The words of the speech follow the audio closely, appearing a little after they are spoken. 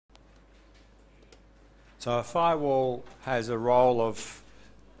So a firewall has a role of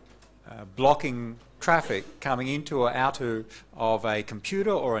blocking traffic coming into or out of a computer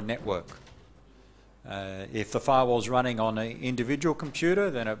or a network. If the firewall is running on an individual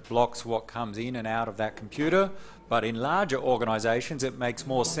computer, then it blocks what comes in and out of that computer. But in larger organizations, it makes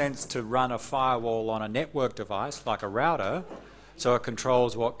more sense to run a firewall on a network device like a router, so it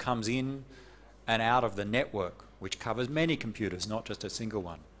controls what comes in and out of the network, which covers many computers, not just a single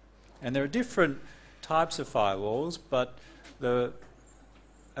one. And there are different types of firewalls, but a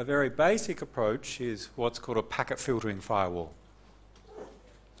very basic approach is what's called a packet filtering firewall.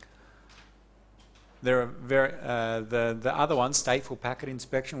 There are the other one, stateful packet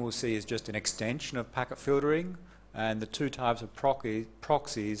inspection, we'll see is just an extension of packet filtering, and the two types of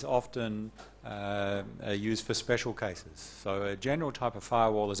proxies often are used for special cases. So a general type of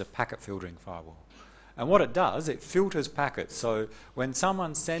firewall is a packet filtering firewall. And what it does, it filters packets. So when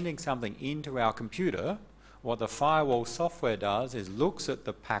someone's sending something into our computer, what the firewall software does is looks at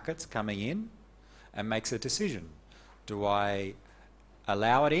the packets coming in and makes a decision. Do I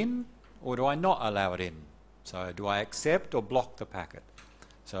allow it in or do I not allow it in? So do I accept or block the packet?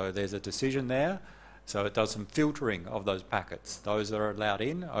 So there's a decision there. So it does some filtering of those packets. Those that are allowed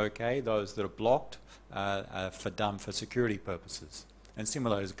in, okay. Those that are blocked are done for security purposes. And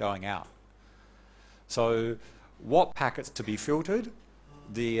similar is going out. So what packets to be filtered?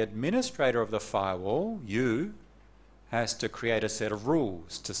 The administrator of the firewall, you, has to create a set of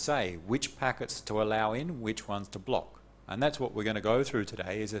rules to say which packets to allow in, which ones to block. And that's what we're going to go through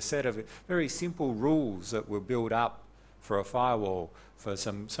today, is a set of very simple rules that will build up for a firewall for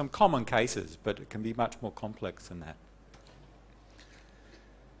some common cases, but it can be much more complex than that.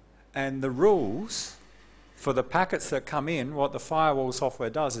 And the rules for the packets that come in, what the firewall software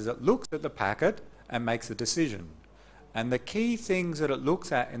does is it looks at the packet and makes a decision. And the key things that it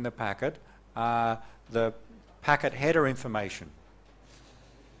looks at in the packet are the packet header information.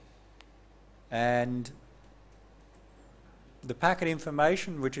 And the packet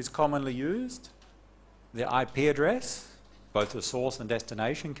information which is commonly used, the IP address, both the source and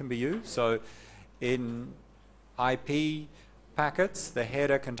destination can be used. So in IP packets, the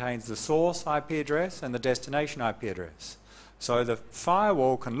header contains the source IP address and the destination IP address. So the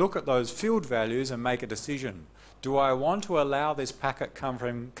firewall can look at those field values and make a decision. Do I want to allow this packet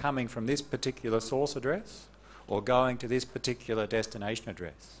coming from this particular source address or going to this particular destination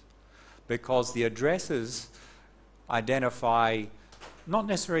address? Because the addresses identify not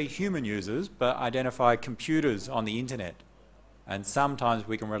necessarily human users, but identify computers on the internet. And sometimes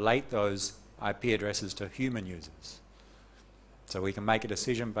we can relate those IP addresses to human users. So we can make a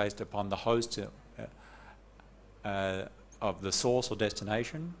decision based upon the host of the source or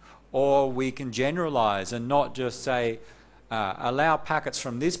destination, or we can generalize and not just say allow packets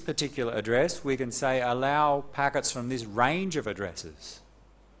from this particular address. We can say allow packets from this range of addresses.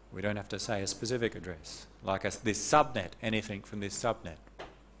 We don't have to say a specific address, like this subnet, anything from this subnet.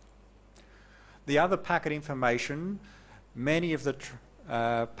 The other packet information, many of the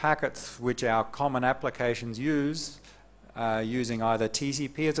packets which our common applications use using either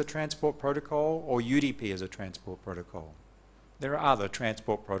TCP as a transport protocol or UDP as a transport protocol. There are other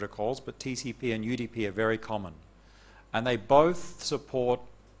transport protocols, but TCP and UDP are very common. And they both support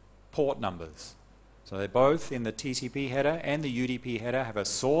port numbers. So they both, in the TCP header and the UDP header, have a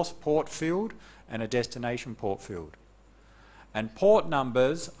source port field and a destination port field. And port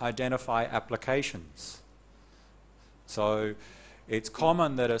numbers identify applications. So it's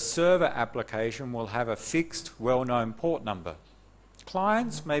common that a server application will have a fixed, well-known port number.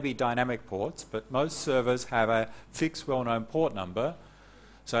 Clients may be dynamic ports, but most servers have a fixed, well-known port number.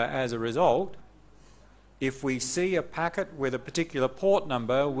 So as a result, if we see a packet with a particular port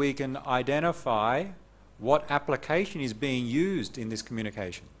number, we can identify what application is being used in this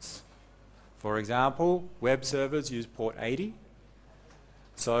communications. For example, web servers use port 80.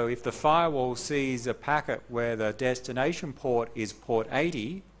 So if the firewall sees a packet where the destination port is port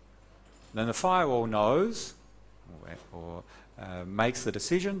 80, then the firewall knows or makes the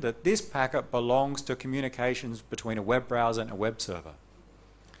decision that this packet belongs to communications between a web browser and a web server.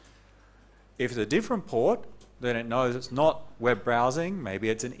 If it's a different port, then it knows it's not web browsing, maybe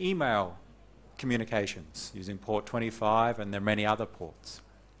it's an email communications using port 25, and there are many other ports.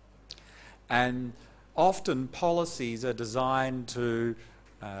 And often policies are designed to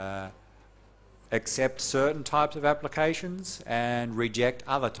accept certain types of applications and reject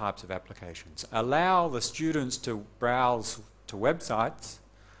other types of applications. Allow the students to browse to websites.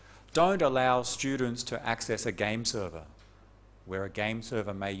 Don't allow students to access a game server, where a game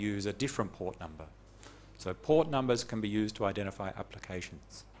server may use a different port number. So port numbers can be used to identify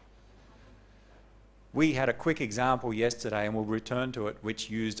applications. We had a quick example yesterday, and we'll return to it, which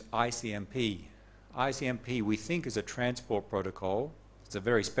used ICMP. ICMP, we think, is a transport protocol. It's a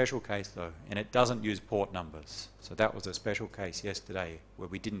very special case, though, and it doesn't use port numbers. So that was a special case yesterday where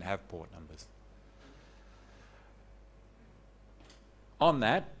we didn't have port numbers. On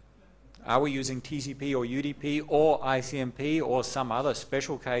that, are we using TCP or UDP or ICMP or some other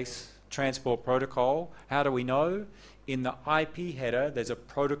special case transport protocol? How do we know? In the IP header, there's a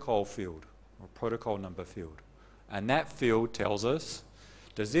protocol field, or protocol number field. And that field tells us,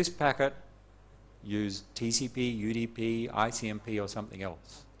 does this packet use TCP, UDP, ICMP, or something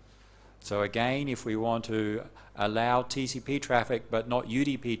else? So again, if we want to allow TCP traffic but not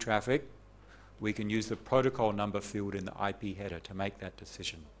UDP traffic, we can use the protocol number field in the IP header to make that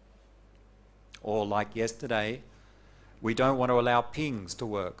decision. Or like yesterday, we don't want to allow pings to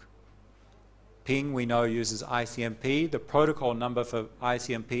work. Ping, we know, uses ICMP. The protocol number for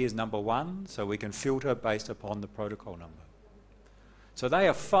ICMP is number 1, so we can filter based upon the protocol number. So they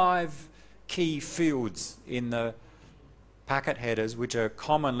are 5 key fields in the packet headers which are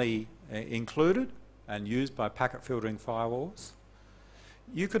commonly included and used by packet filtering firewalls.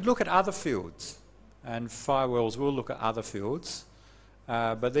 You could look at other fields, and firewalls will look at other fields,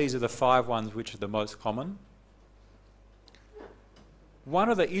 but these are the 5 ones which are the most common. One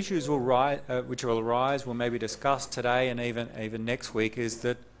of the issues which will arise, we'll maybe discuss today and even next week, is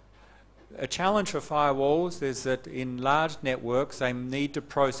that a challenge for firewalls is that in large networks they need to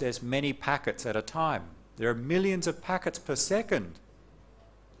process many packets at a time. There are millions of packets per second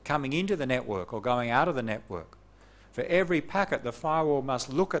coming into the network or going out of the network. For every packet, the firewall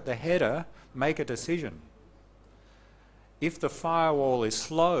must look at the header, make a decision. If the firewall is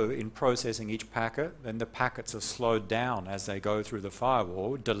slow in processing each packet, then the packets are slowed down as they go through the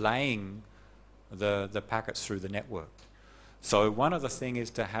firewall, delaying the packets through the network. So one of the things is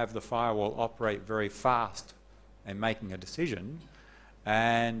to have the firewall operate very fast in making a decision,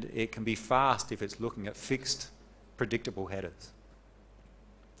 and it can be fast if it's looking at fixed, predictable headers.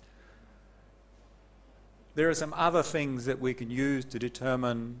 There are some other things that we can use to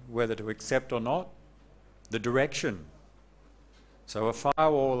determine whether to accept or not. The direction. So a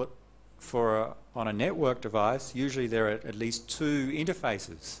firewall on a network device, usually there are at least 2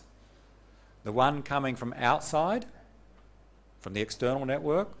 interfaces. The one coming from outside, from the external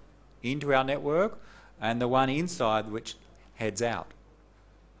network, into our network, and the one inside which heads out.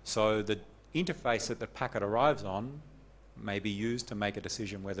 So the interface that the packet arrives on may be used to make a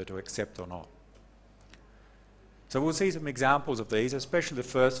decision whether to accept or not. So we'll see some examples of these, especially the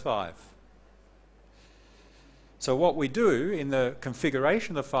first 5. So what we do in the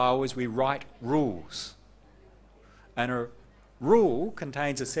configuration of the firewall is we write rules. And a rule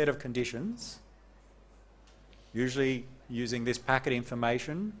contains a set of conditions, usually using this packet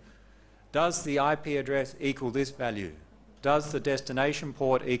information. Does the IP address equal this value? Does the destination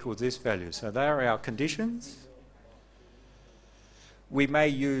port equal this value? So they are our conditions. We may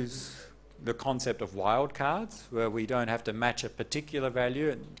use the concept of wildcards, where we don't have to match a particular value,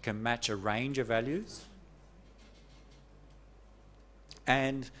 it can match a range of values.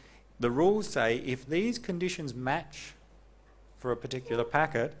 And the rules say if these conditions match for a particular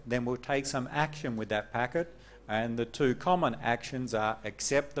packet, then we'll take some action with that packet, and the 2 common actions are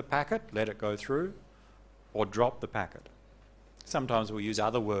accept the packet, let it go through, or drop the packet. Sometimes we'll use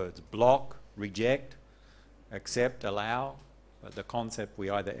other words, block, reject, accept, allow, but the concept we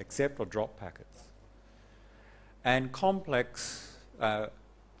either accept or drop packets. And complex,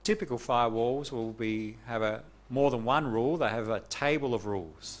 typical firewalls will have more than one rule. They have a table of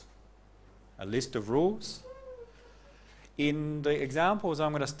rules, a list of rules. In the examples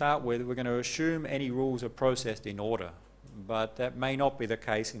I'm going to start with, we're going to assume any rules are processed in order, but that may not be the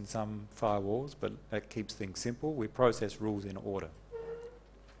case in some firewalls, but that keeps things simple. We process rules in order.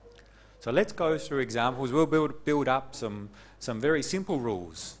 So let's go through examples. We'll build up some very simple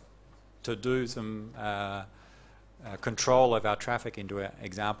rules to do some control of our traffic into our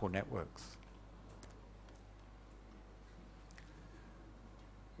example networks.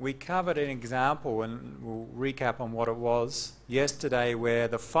 We covered an example, and we'll recap on what it was yesterday, where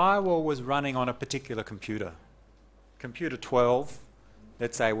the firewall was running on a particular computer. Computer 12,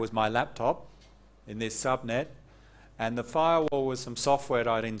 let's say, was my laptop in this subnet, and the firewall was some software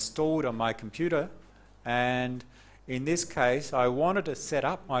that I'd installed on my computer, and in this case I wanted to set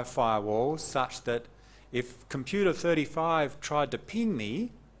up my firewall such that if computer 35 tried to ping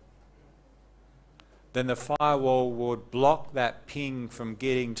me, then the firewall would block that ping from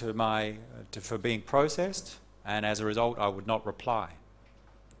getting to for being processed, and as a result I would not reply.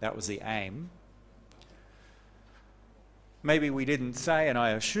 That was the aim. maybe we didn't say and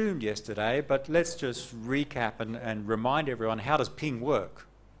I assumed yesterday, but let's just recap and remind everyone, how does ping work?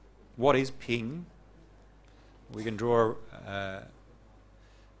 What is ping? We can draw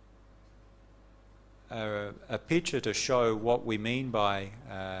a picture to show what we mean by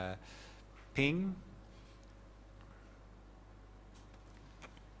ping.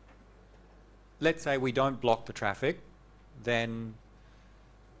 Let's say we don't block the traffic, then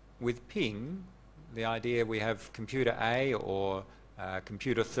with ping, the idea we have computer A or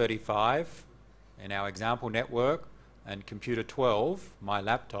computer 35 in our example network and computer 12, my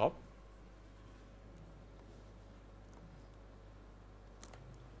laptop.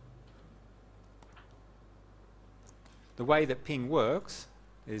 The way that ping works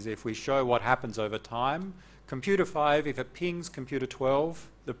is if we show what happens over time, computer 5, if it pings computer 12,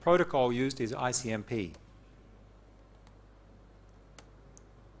 the protocol used is ICMP.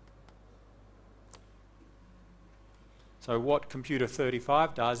 So what computer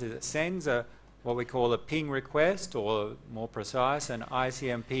 35 does is it sends what we call a ping request, or more precise, an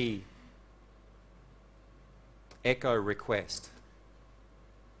ICMP echo request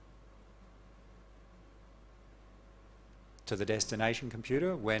to the destination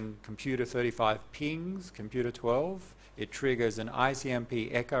computer. When computer 35 pings computer 12, it triggers an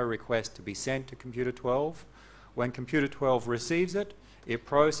ICMP echo request to be sent to computer 12. When computer 12 receives it, it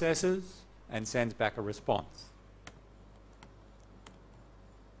processes and sends back a response.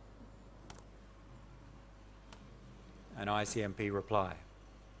 An ICMP reply.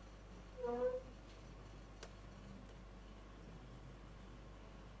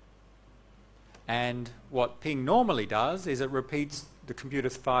 And what ping normally does is it repeats, the computer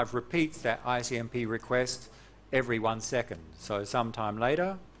 5 repeats that ICMP request every 1 second. So sometime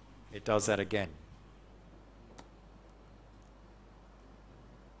later, it does that again.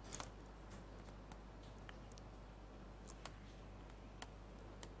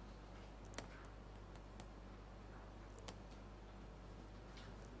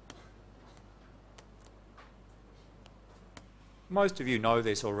 Most of you know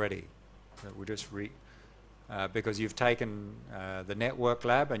this already. We'll just because you've taken the network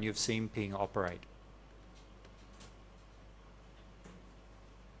lab and you've seen ping operate.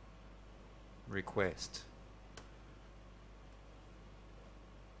 Request.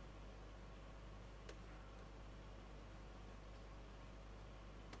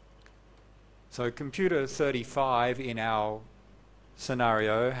 So computer 35 in our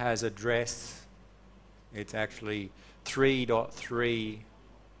scenario has address, it's actually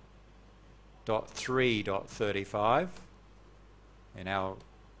 3.3.3.35 in our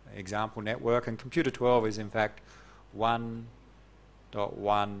example network, and computer 12 is in fact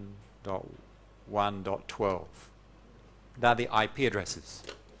 1.1.1.12. They're the IP addresses.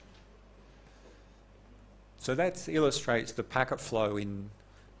 So that illustrates the packet flow in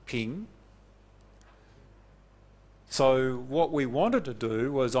ping. So what we wanted to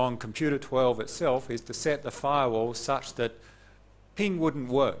do was on computer 12 itself is to set the firewall such that ping wouldn't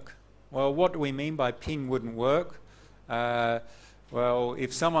work. Well, what do we mean by ping wouldn't work? Well,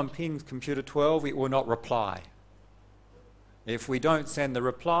 if someone pings computer 12, it will not reply. If we don't send the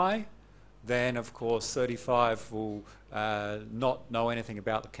reply, then of course 35 will not know anything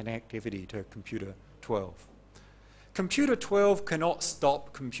about the connectivity to computer 12. Computer 12 cannot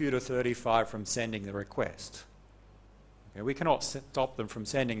stop computer 35 from sending the request. Okay, we cannot stop them from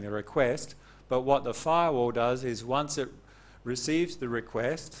sending the request, but what the firewall does is once it receives the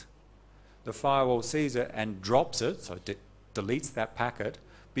request, the firewall sees it and drops it, so it deletes that packet,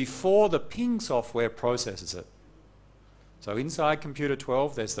 before the ping software processes it. So inside computer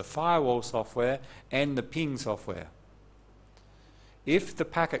 12 there's the firewall software and the ping software. If the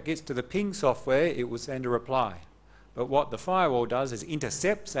packet gets to the ping software, it will send a reply. But what the firewall does is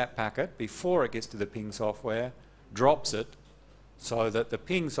intercepts that packet before it gets to the ping software, drops it so that the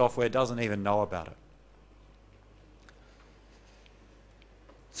ping software doesn't even know about it.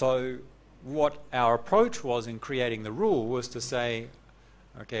 So what our approach was in creating the rule was to say,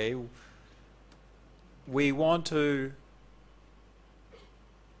 okay, we want to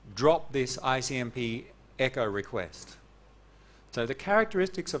drop this ICMP echo request. So the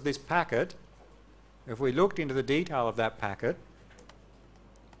characteristics of this packet, if we looked into the detail of that packet,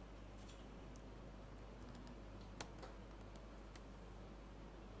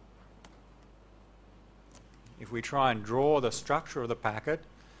 if we try and draw the structure of the packet,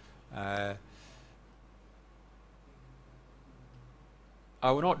 I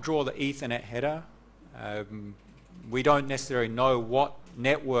will not draw the Ethernet header. We don't necessarily know what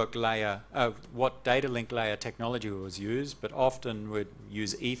network layer, what data link layer technology was used, but often we'd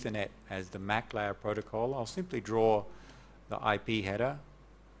use Ethernet as the MAC layer protocol. I'll simply draw the IP header,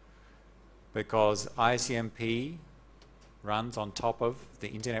 because ICMP runs on top of the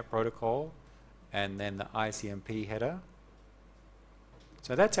Internet Protocol and then the ICMP header.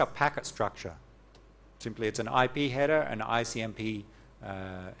 So that's our packet structure. Simply it's an IP header and an ICMP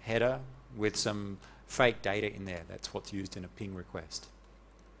header with some fake data in there. That's what's used in a ping request.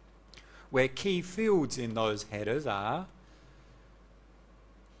 Where key fields in those headers are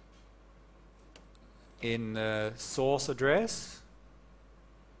in the source address,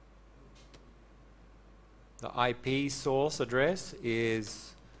 the IP source address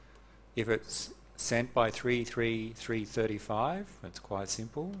is, if it's sent by 33335, it's quite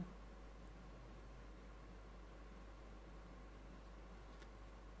simple.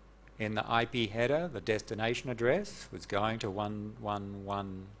 In the IP header, the destination address was going to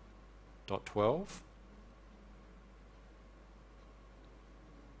 111.12.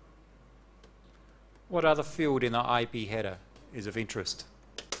 What other field in the IP header is of interest?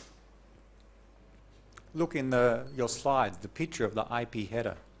 Look in your slides, the picture of the IP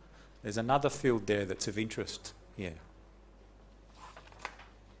header. There's another field there that's of interest here.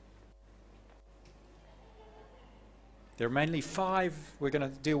 There are mainly 5, we're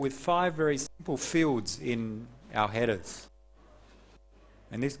going to deal with 5 very simple fields in our headers.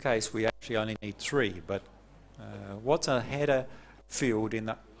 In this case we actually only need 3, but what's a header field in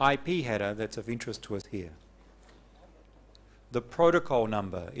the IP header that's of interest to us here? The protocol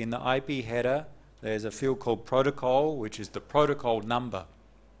number. In the IP header there's a field called protocol, which is the protocol number.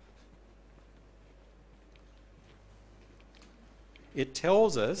 It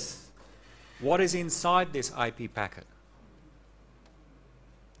tells us what is inside this IP packet.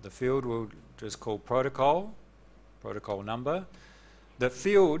 The field we'll just call protocol, protocol number. The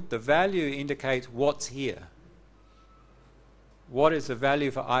field, the value indicates what's here. What is the value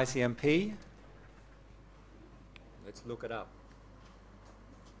for ICMP? Let's look it up.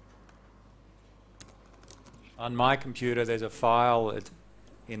 On my computer there's a file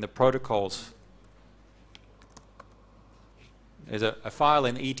in the protocols. There's a file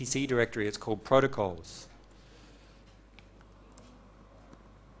in the etc directory, it's called protocols.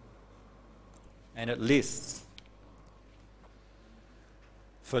 And it lists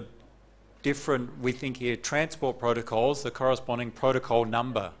for different, we think here, transport protocols, the corresponding protocol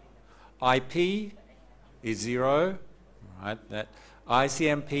number. IP is 0, right? That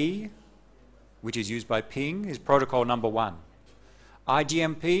ICMP, which is used by ping, is protocol number 1.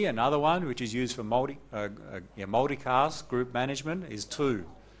 IGMP, another one, which is used for multicast group management, is 2.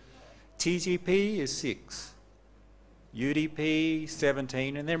 TCP is 6. UDP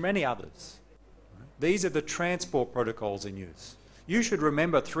 17, and there are many others. These are the transport protocols in use. You should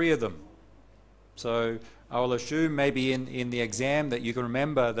remember 3 of them. So I will assume maybe in the exam that you can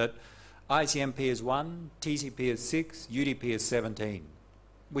remember that ICMP is 1, TCP is 6, UDP is 17.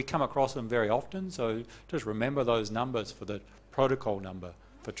 We come across them very often, so just remember those numbers for the protocol number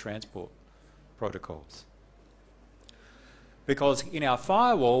for transport protocols. Because in our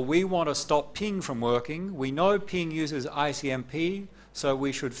firewall we want to stop ping from working. We know ping uses ICMP, so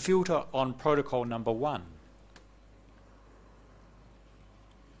we should filter on protocol number 1.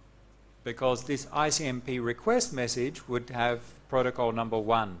 Because this ICMP request message would have protocol number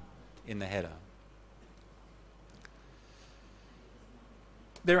 1 in the header.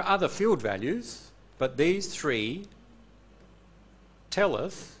 There are other field values, but these 3 tell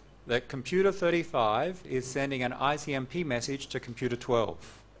us that computer 35 is sending an ICMP message to computer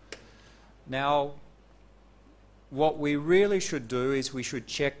 12. Now, what we really should do is we should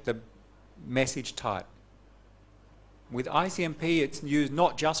check the message type. With ICMP it's used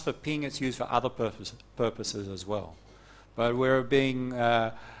not just for ping, it's used for other purposes as well. But we're being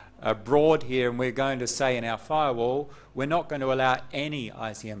broad here, and we're going to say in our firewall we're not going to allow any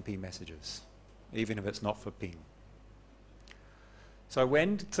ICMP messages, even if it's not for ping. So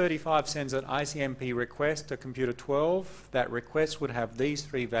when 35 sends an ICMP request to computer 12, that request would have these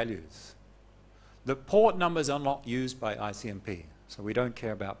 3 values. The port numbers are not used by ICMP, so we don't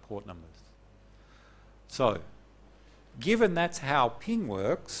care about port numbers. So, given that's how ping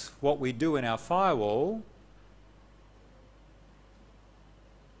works, what we do in our firewall,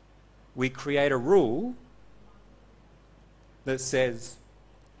 we create a rule that says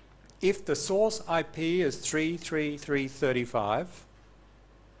if the source IP is 33335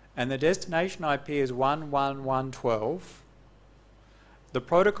 and the destination IP is 111.12, the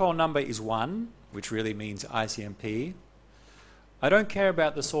protocol number is 1, which really means ICMP. I don't care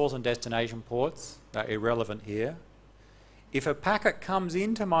about the source and destination ports, they're irrelevant here. If a packet comes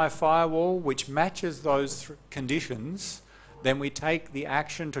into my firewall which matches those conditions, then we take the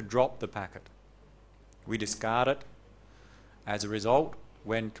action to drop the packet. We discard it. As a result,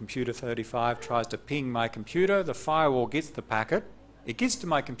 when computer 35 tries to ping my computer, the firewall gets the packet. It gets to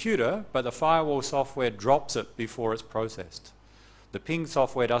my computer, but the firewall software drops it before it's processed. The ping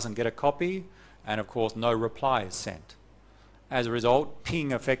software doesn't get a copy, and of course no reply is sent. As a result,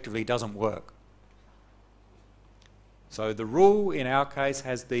 ping effectively doesn't work. So the rule in our case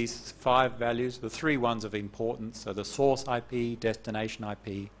has these 5 values, the 3 ones of importance, so the source IP, destination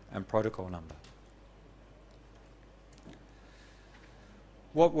IP, and protocol number.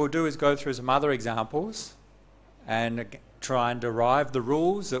 What we'll do is go through some other examples and try and derive the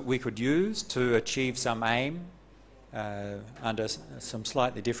rules that we could use to achieve some aim under some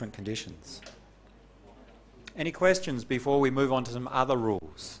slightly different conditions. Any questions before we move on to some other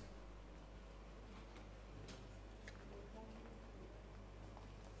rules?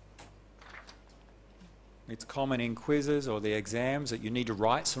 It's common in quizzes or the exams that you need to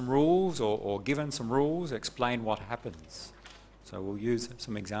write some rules or given some rules, explain what happens. So we'll use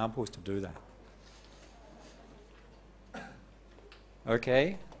some examples to do that.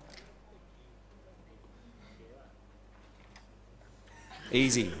 Okay?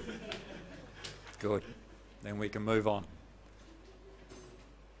 Easy. Good. Then we can move on.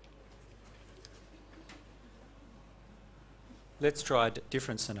 Let's try a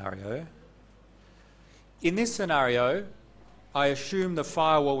different scenario. In this scenario, I assume the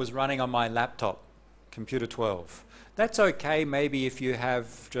firewall was running on my laptop, computer 12. That's okay maybe if you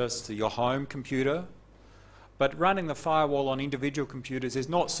have just your home computer, but running the firewall on individual computers is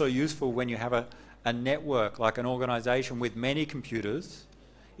not so useful when you have a network, like an organization with many computers.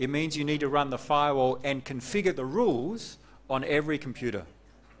 It means you need to run the firewall and configure the rules on every computer.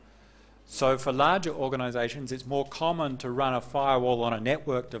 So for larger organizations, it's more common to run a firewall on a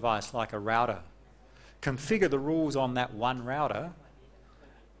network device like a router. Configure the rules on that one router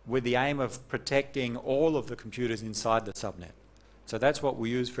with the aim of protecting all of the computers inside the subnet. So that's what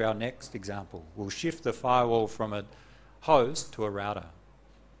we'll use for our next example. We'll shift the firewall from a host to a router.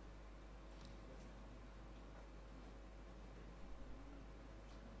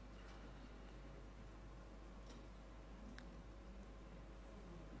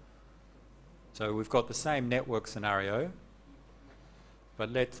 So we've got the same network scenario,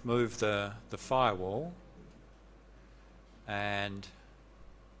 but let's move the firewall, and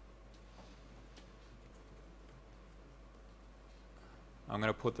I'm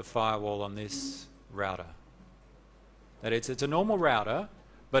going to put the firewall on this router. That it's a normal router,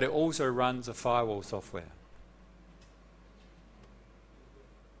 but it also runs a firewall software.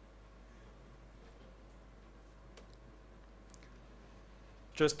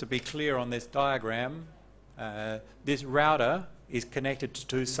 Just to be clear on this diagram, this router is connected to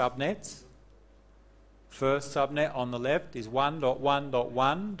 2 subnets. First subnet on the left is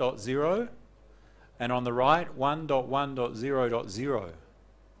 1.1.1.0, and on the right 1.1.0.0.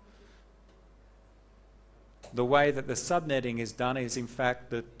 The way that the subnetting is done is, in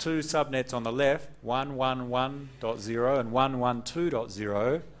fact, the 2 subnets on the left, 111.0 and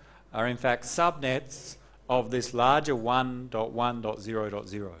 112.0, are in fact subnets of this larger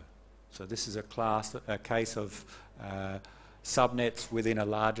 1.1.0.0. So this is a case of subnets within a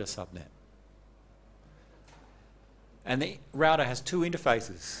larger subnet. And the router has 2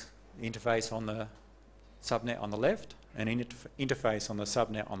 interfaces. The interface on the subnet on the left and interface on the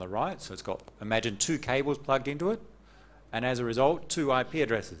subnet on the right. So it's got, imagine, 2 cables plugged into it, and as a result 2 IP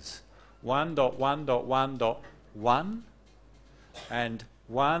addresses, 1.1.1.1 and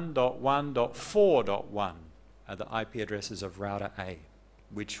 1.1.4.1 are the IP addresses of router A,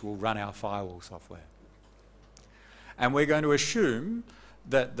 which will run our firewall software. And we're going to assume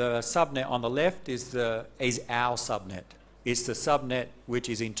that the subnet on the left is our subnet. It's the subnet which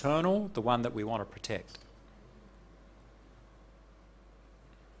is internal, the one that we want to protect.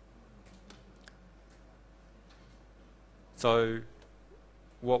 So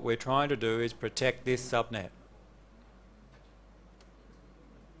what we're trying to do is protect this subnet.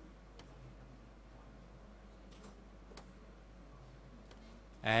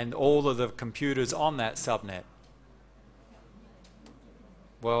 And all of the computers on that subnet.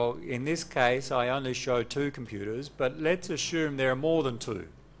 Well, in this case, I only show 2 computers, but let's assume there are more than 2.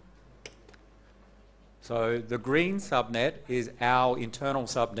 So the green subnet is our internal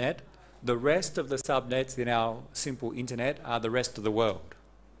subnet. The rest of the subnets in our simple internet are the rest of the world.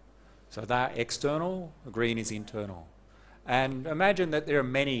 So they're external, the green is internal. And imagine that there are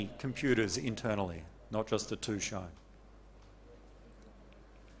many computers internally, not just the 2 shown.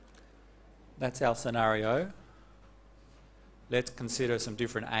 That's our scenario. Let's consider some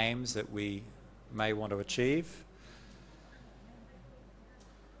different aims that we may want to achieve.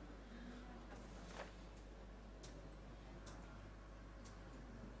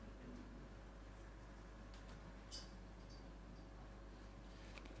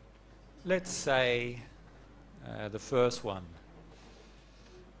 let's say the first one.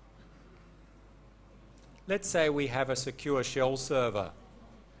 Let's say we have a secure shell server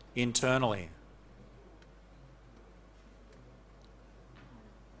internally.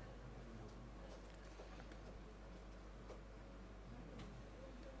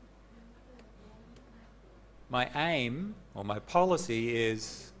 My aim or my policy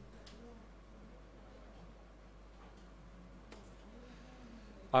is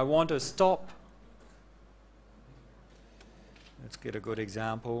I want to stop. Let's get a good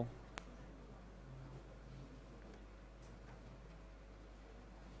example.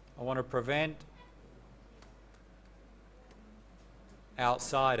 I want to prevent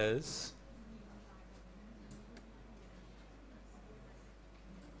outsiders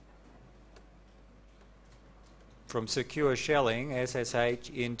from secure shelling SSH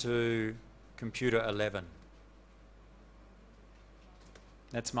into computer 11.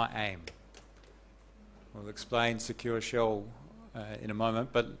 That's my aim. We'll explain secure shell in a moment,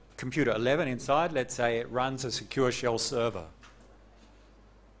 but computer 11 inside, let's say it runs a secure shell server.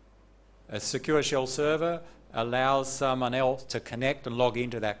 A secure shell server allows someone else to connect and log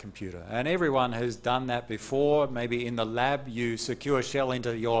into that computer. And everyone has done that before. Maybe in the lab you secure shell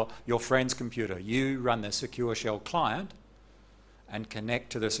into your friend's computer. You run the secure shell client and connect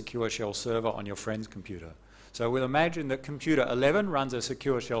to the secure shell server on your friend's computer. So we'll imagine that computer 11 runs a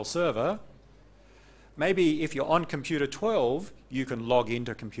secure shell server. Maybe if you're on computer 12, you can log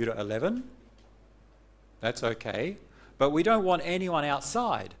into computer 11. That's okay. But we don't want anyone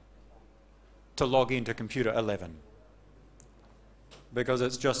outside to log into computer 11 because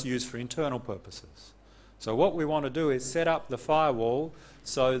it's just used for internal purposes. So what we want to do is set up the firewall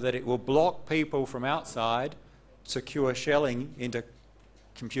so that it will block people from outside secure shelling into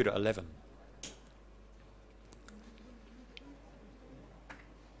computer 11.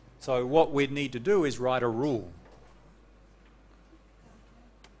 So what we'd need to do is write a rule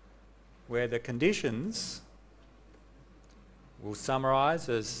where the conditions we'll summarize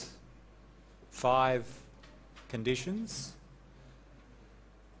as 5 conditions.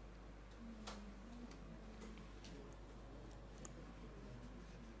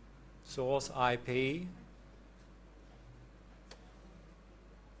 Source IP,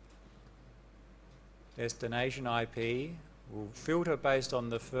 destination IP. We'll filter based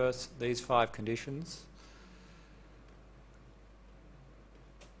on these 5 conditions.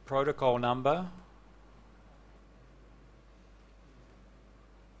 Protocol number.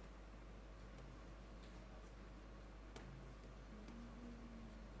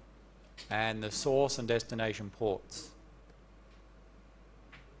 And the source and destination ports.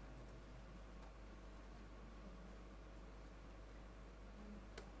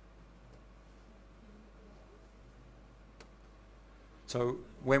 So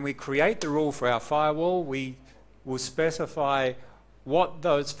when we create the rule for our firewall, we will specify what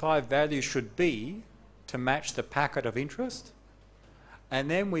those 5 values should be to match the packet of interest,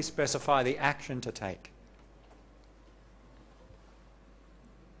 and then we specify the action to take.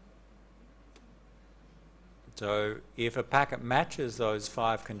 So if a packet matches those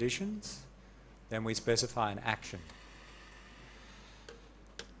 5 conditions, then we specify an action.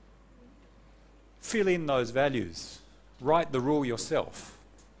 Fill in those values. Write the rule yourself.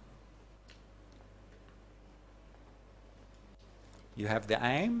 You have the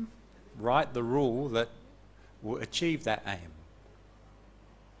aim, write the rule that will achieve that aim.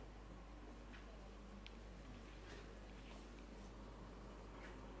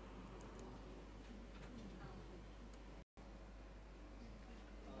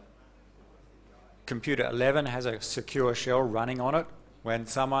 Computer 11 has a secure shell running on it. When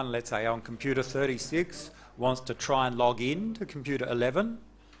someone, let's say on computer 36, wants to try and log in to computer 11,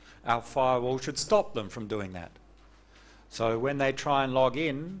 our firewall should stop them from doing that. So when they try and log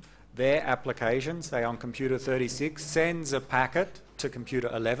in, their application, say on computer 36, sends a packet to computer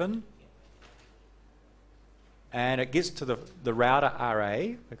 11, and it gets to the router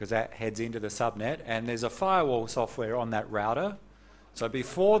RA, because that heads into the subnet, and there's a firewall software on that router. So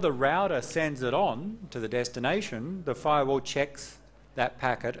before the router sends it on to the destination, the firewall checks that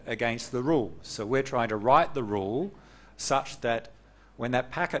packet against the rule. So we're trying to write the rule such that when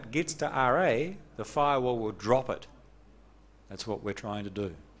that packet gets to RA, the firewall will drop it. That's what we're trying to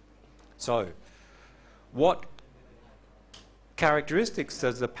do. So what characteristics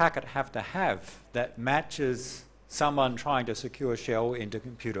does the packet have to have that matches someone trying to secure shell into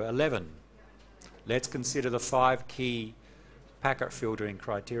computer 11? Let's consider the 5 key packet filtering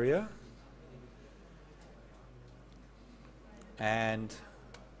criteria. And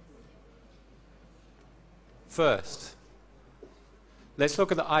first, let's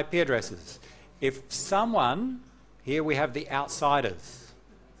look at the IP addresses. If someone, here we have the outsiders.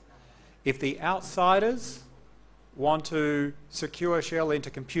 If the outsiders want to secure shell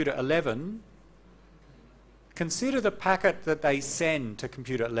into computer 11, consider the packet that they send to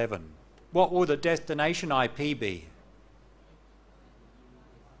computer 11. What will the destination IP be?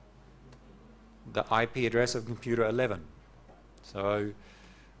 The IP address of computer 11. So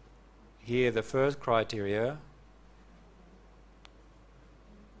here the first criteria,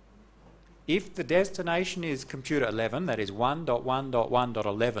 if the destination is computer 11, that is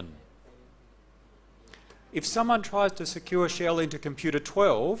 1.1.1.11, if someone tries to secure shell into computer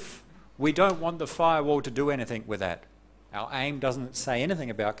 12, we don't want the firewall to do anything with that. Our AIM doesn't say anything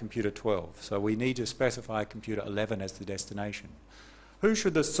about computer 12, so we need to specify computer 11 as the destination. Who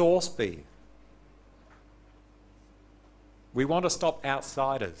should the source be? We want to stop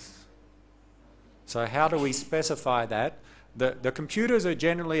outsiders. So how do we specify that? The computers are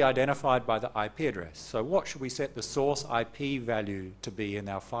generally identified by the IP address. So what should we set the source IP value to be in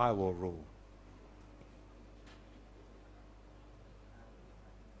our firewall rule?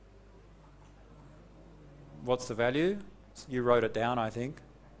 What's the value? You wrote it down, I think.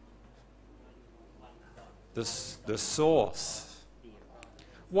 The source.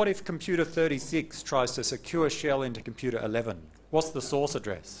 What if computer 36 tries to secure shell into computer 11? What's the source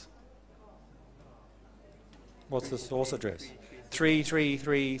address? What's the source address?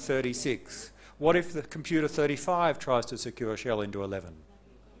 33336. What if the computer 35 tries to secure shell into 11?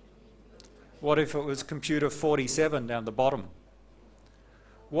 What if it was computer 47 down the bottom?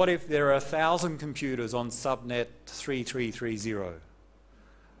 What if there are 1,000 computers on subnet 3330?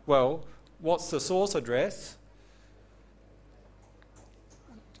 Well, what's the source address?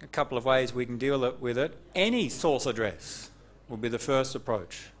 A couple of ways we can deal with it. Any source address will be the first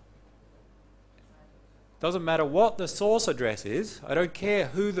approach. Doesn't matter what the source address is. I don't care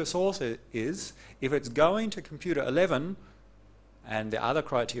who the source is. If it's going to computer 11 and the other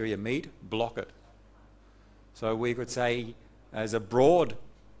criteria meet, block it. So we could say, as a broad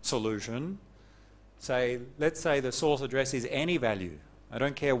solution, let's say the source address is any value. I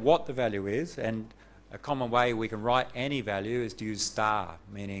don't care what the value is, and a common way we can write any value is to use star,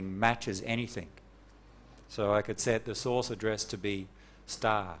 meaning matches anything. So I could set the source address to be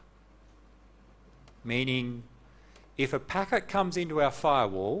star, meaning if a packet comes into our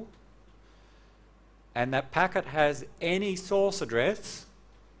firewall and that packet has any source address,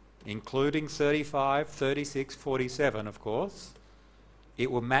 including 35, 36, 47 of course,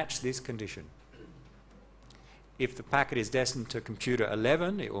 it will match this condition. If the packet is destined to computer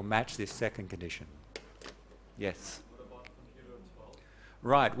 11, it will match this second condition. Yes? What about computer 12?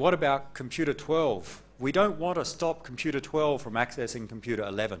 Right, what about computer 12? We don't want to stop computer 12 from accessing computer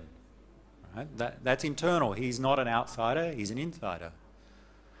 11. Right? That's internal. He's not an outsider, he's an insider.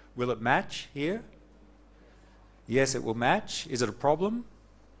 Will it match here? Yes, it will match. Is it a problem?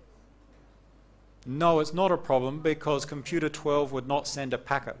 No, it's not a problem because computer 12 would not send a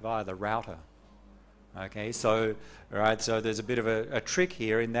packet via the router. Okay, so there's a bit of a trick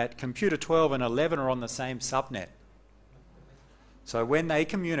here in that computer 12 and 11 are on the same subnet. So when they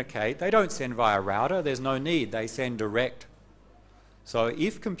communicate, they don't send via router, there's no need, they send direct. So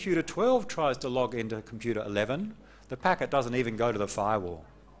if computer 12 tries to log into computer 11, the packet doesn't even go to the firewall.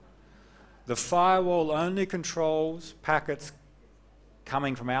 The firewall only controls packets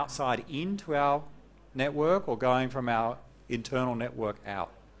coming from outside into our network or going from our internal network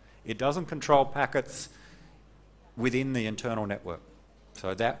out. It doesn't control packets within the internal network.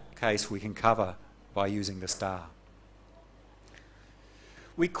 So that case we can cover by using the star.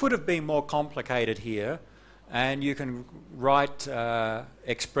 We could have been more complicated here, and you can write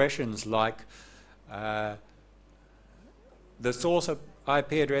expressions like the source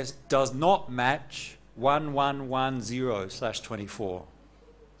IP address does not match 1110/24.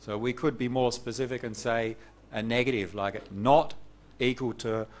 So we could be more specific and say a negative, like not equal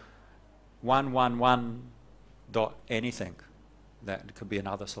to 111 dot anything. That could be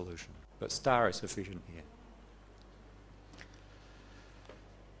another solution, but star is sufficient here.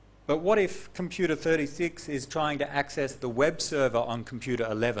 But what if computer 36 is trying to access the web server on computer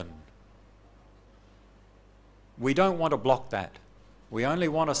 11? We don't want to block that. We only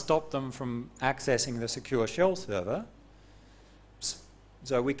want to stop them from accessing the secure shell server.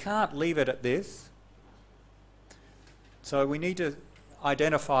 So we can't leave it at this. So we need to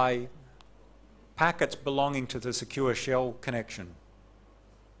identify packets belonging to the secure shell connection.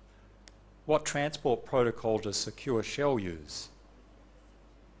 What transport protocol does secure shell use?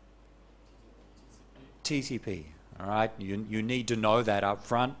 TCP. All right, you need to know that up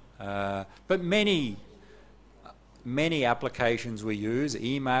front. But many many applications we use,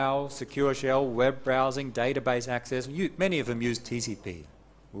 email, secure shell, web browsing, database access, many of them use TCP.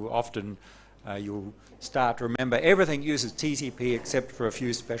 Often you'll start to remember everything uses TCP except for a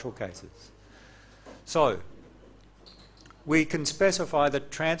few special cases. So we can specify the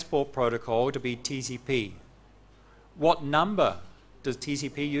transport protocol to be TCP. What number does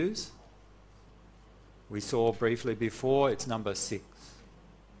TCP use? We saw briefly before, it's number 6,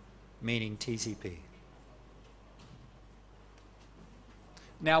 meaning TCP.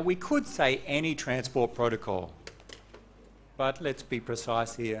 Now we could say any transport protocol, but let's be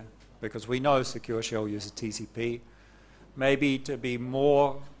precise here because we know Secure Shell uses TCP. Maybe to be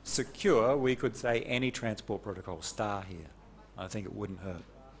more secure, we could say any transport protocol, star here. I think it wouldn't hurt.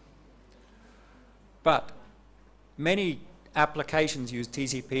 But many applications use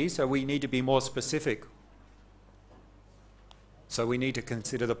TCP, so we need to be more specific. So we need to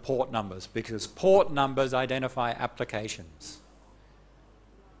consider the port numbers because port numbers identify applications.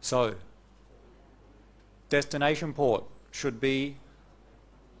 So destination port should be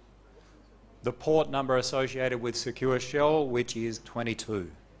the port number associated with Secure Shell, which is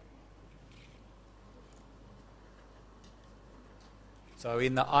 22. So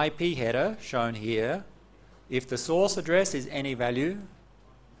in the IP header shown here, if the source address is any value,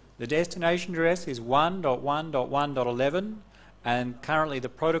 the destination address is 1.1.1.11, and currently the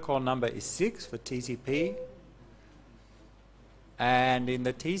protocol number is 6 for TCP. And in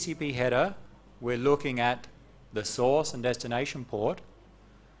the TCP header, we're looking at the source and destination port.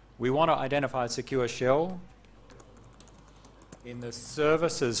 We want to identify Secure Shell. In the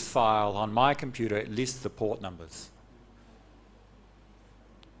services file on my computer, it lists the port numbers.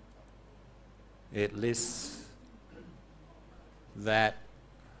 It lists that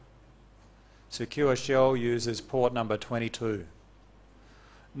Secure Shell uses port number 22.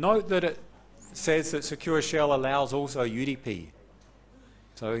 Note that it says that Secure Shell allows also UDP.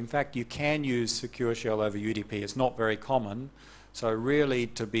 So in fact you can use Secure Shell over UDP. It's not very common. So really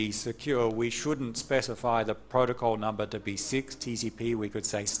to be secure we shouldn't specify the protocol number to be 6 TCP, we could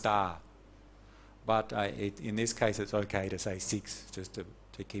say star. But in this case it's okay to say 6 just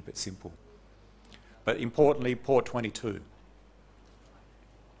to keep it simple. But importantly port 22.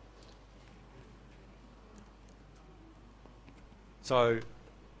 So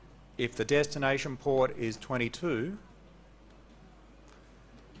if the destination port is 22,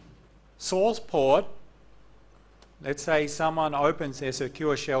 source port, let's say someone opens their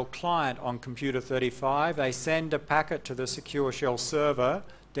Secure Shell client on computer 35, they send a packet to the Secure Shell server,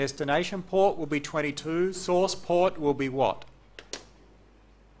 destination port will be 22, source port will be what?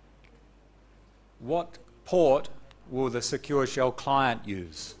 What port will the Secure Shell client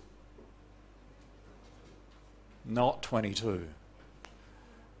use? Not 22.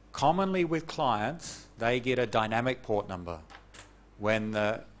 Commonly with clients, they get a dynamic port number. When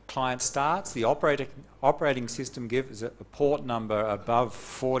the client starts, the operating system gives a port number above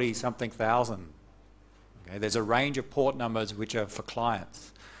 40-something thousand. Okay, there's a range of port numbers which are for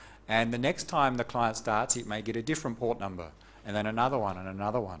clients. And the next time the client starts, it may get a different port number, and then another one and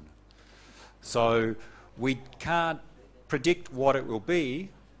another one. So we can't predict what it will be,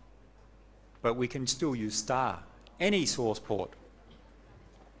 but we can still use star, any source port.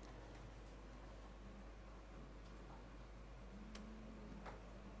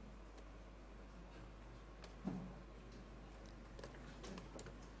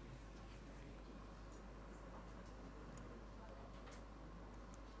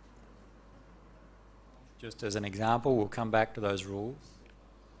 Just as an example, we'll come back to those rules.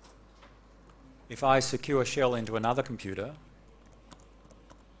 If I secure shell into another computer,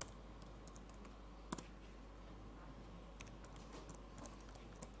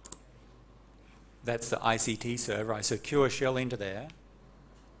 that's the ICT server, I secure shell into there.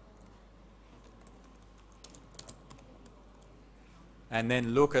 And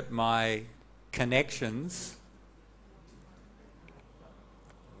then look at my connections.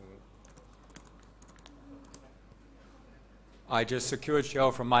 I just secured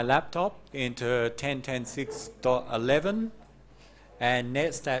shell from my laptop into 10.10.6.11, and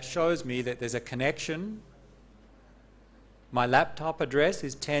netstat shows me that there's a connection. My laptop address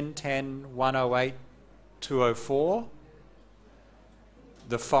is 10.10.108.204.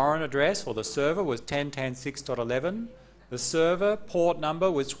 The foreign address or the server was 10.10.6.11. The server port number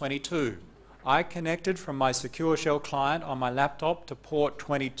was 22. I connected from my secure shell client on my laptop to port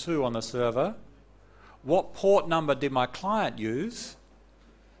 22 on the server. What port number did my client use?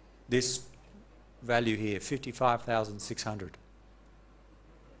 This value here, 55,600.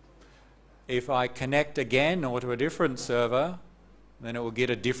 If I connect again or to a different server, then it will get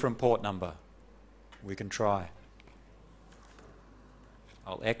a different port number. We can try.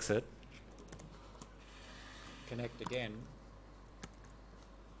 I'll exit, connect again.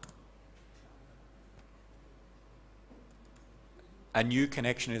 A new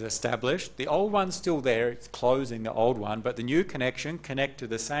connection is established. The old one's still there, it's closing the old one, but the new connection connect to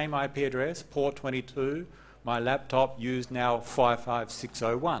the same IP address, port 22. My laptop used now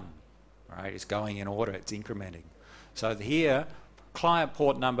 55601. Right, it's going in order, it's incrementing. So here, client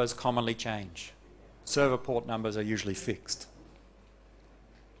port numbers commonly change. Server port numbers are usually fixed.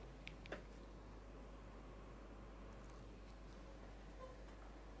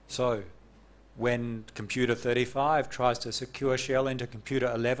 So, when computer 35 tries to secure shell into computer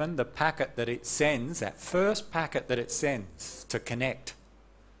 11, the packet that it sends, that first packet that it sends to connect,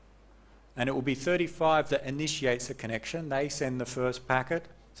 and it will be 35 that initiates the connection. They send the first packet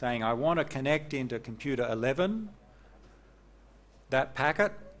saying, I want to connect into computer 11. That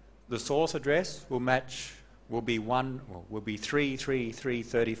packet, the source address will be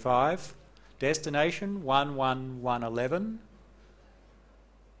 33335, destination 11111,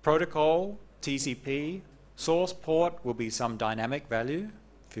 protocol TCP, source port will be some dynamic value,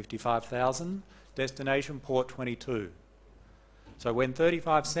 55,000, destination port 22. So when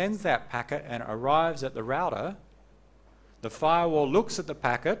 35 sends that packet and arrives at the router, the firewall looks at the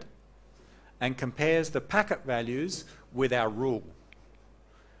packet and compares the packet values with our rule.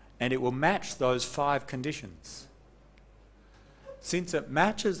 And it will match those 5 conditions. Since it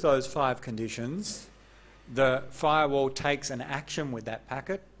matches those 5 conditions, the firewall takes an action with that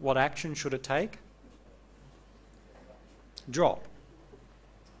packet. What action should it take? Drop.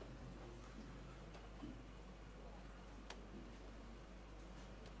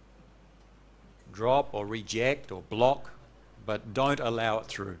 Drop or reject or block, but don't allow it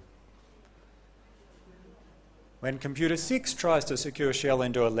through. When computer 6 tries to secure shell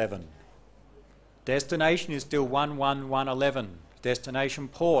into 11, destination is still 11111. Destination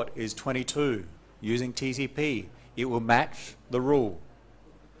port is 22. Using TCP, it will match the rule.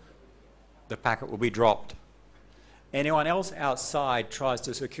 The packet will be dropped. Anyone else outside tries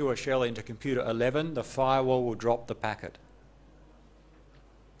to secure shell into computer 11, the firewall will drop the packet.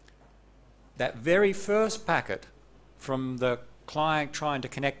 That very first packet from the client trying to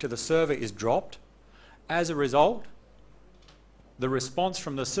connect to the server is dropped. As a result, the response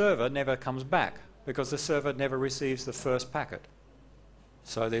from the server never comes back because the server never receives the first packet.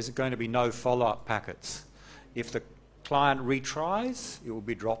 So there's going to be no follow-up packets. If the client retries, it will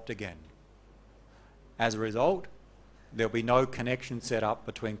be dropped again. As a result, there'll be no connection set up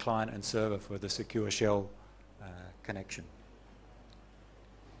between client and server for the secure shell connection.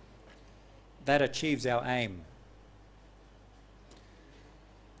 That achieves our aim.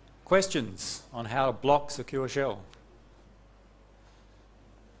 Questions on how to block secure shell?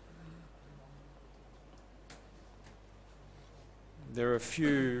 There are a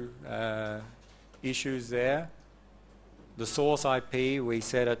few issues there. The source IP, we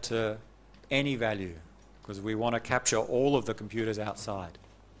set it to any value because we want to capture all of the computers outside.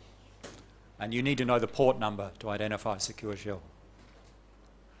 And you need to know the port number to identify secure shell.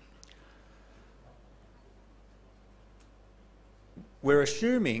 We're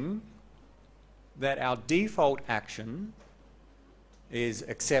assuming that our default action is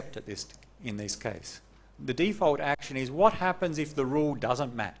accept in this case. The default action is what happens if the rule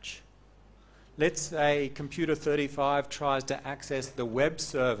doesn't match. Let's say computer 35 tries to access the web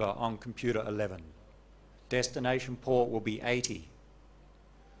server on computer 11. Destination port will be 80.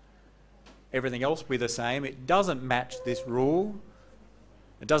 Everything else will be the same. It doesn't match this rule.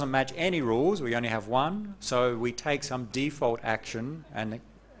 It doesn't match any rules. We only have one. So we take some default action, and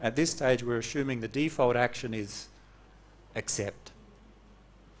at this stage we're assuming the default action is accept.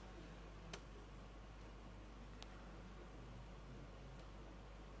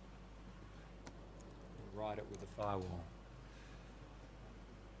 Write it with the firewall.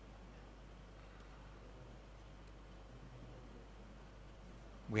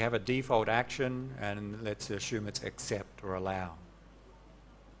 We have a default action, and let's assume it's accept or allow.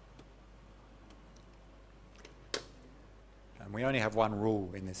 And we only have one rule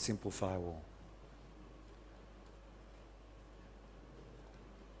in this simple firewall.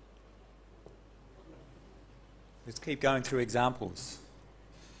 Let's keep going through examples.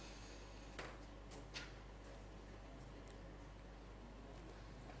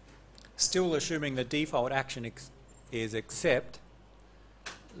 Still assuming the default action is accept,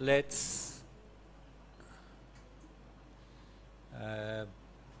 let's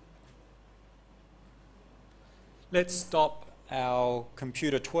stop our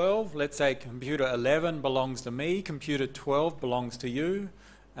computer 12. Let's say computer 11 belongs to me, computer 12 belongs to you,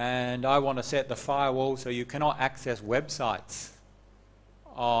 and I want to set the firewall so you cannot access websites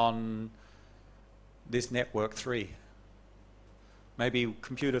on this network 3. Maybe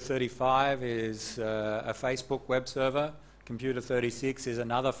computer 35 is a Facebook web server, computer 36 is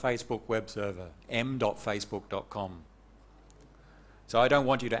another Facebook web server, m.facebook.com. So I don't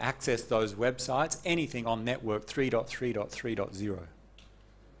want you to access those websites, anything on network 3.3.3.0.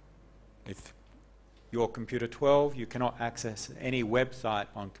 If you're computer 12, you cannot access any website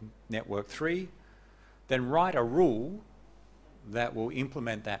on network 3, then write a rule that will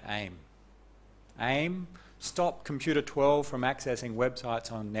implement that aim. Aim, stop computer 12 from accessing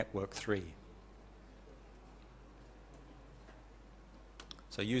websites on network 3.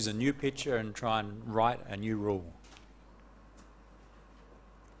 So use a new picture and try and write a new rule.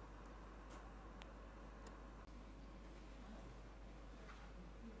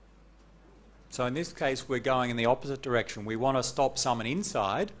 So in this case, we're going in the opposite direction. We want to stop someone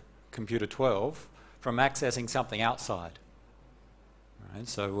inside computer 12 from accessing something outside. All right,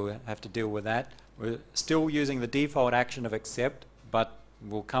 so we'll have to deal with that. We're still using the default action of accept, but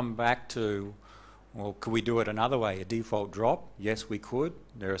we'll come back to, well, could we do it another way? A default drop? Yes, we could.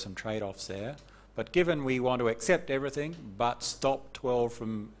 There are some trade-offs there. But given we want to accept everything, but stop 12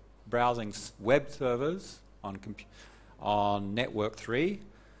 from browsing web servers on network 3,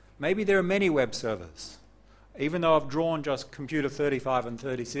 maybe there are many web servers. Even though I've drawn just computer 35 and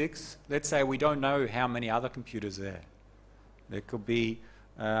 36, let's say we don't know how many other computers there. There could be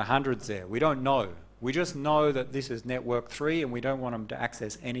hundreds there. We don't know. We just know that this is network 3 and we don't want them to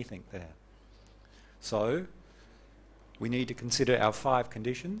access anything there. So we need to consider our 5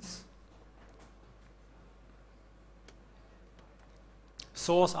 conditions.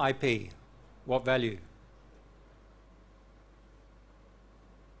 Source IP, what value?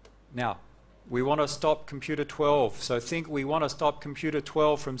 Now, we want to stop computer 12. So think we want to stop computer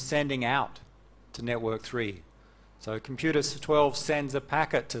 12 from sending out to network 3. So computer 12 sends a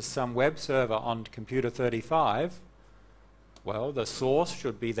packet to some web server on computer 35. Well, the source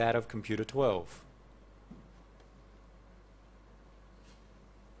should be that of computer 12.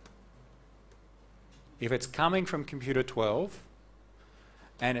 If it's coming from computer 12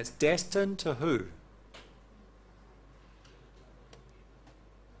 and it's destined to who?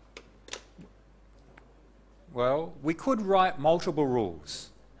 Well, we could write multiple rules.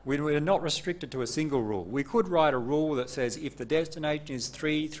 We're not restricted to a single rule. We could write a rule that says if the destination is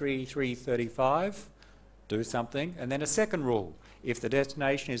 33335, do something, and then a second rule. If the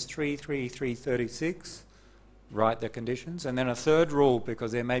destination is 33336, write the conditions, and then a third rule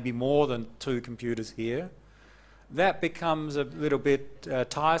because there may be more than 2 computers here. That becomes a little bit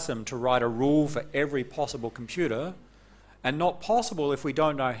tiresome to write a rule for every possible computer, and not possible if we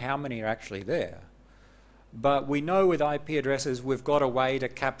don't know how many are actually there. But we know with IP addresses we've got a way to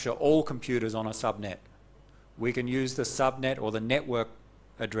capture all computers on a subnet. We can use the subnet or the network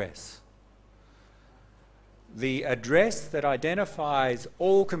address. The address that identifies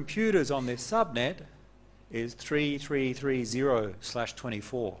all computers on this subnet is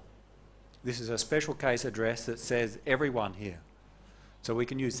 3330/24. This is a special case address that says everyone here. So we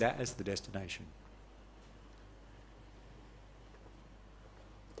can use that as the destination.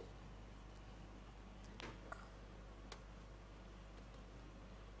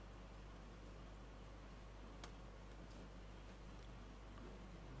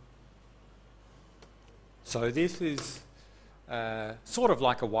 So this is sort of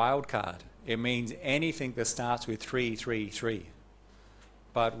like a wildcard. It means anything that starts with 333.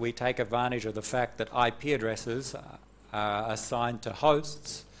 But we take advantage of the fact that IP addresses are assigned to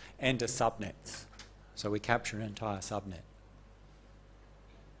hosts and to subnets. So we capture an entire subnet.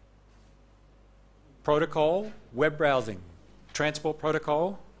 Protocol, web browsing. Transport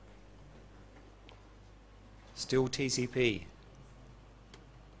protocol, still TCP.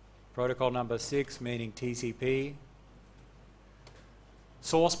 Protocol number 6 meaning TCP.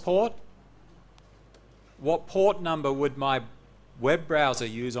 Source port. What port number would my web browser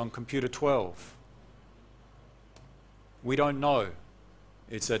use on computer 12? We don't know.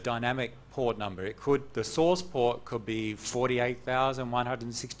 It's a dynamic port number. It could, the source port could be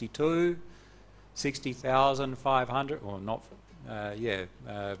 48,162, 60,500, or not,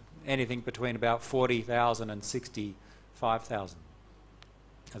 anything between about 40,000 and 65,000.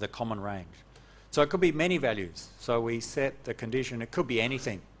 The common range. So it could be many values. So we set the condition, it could be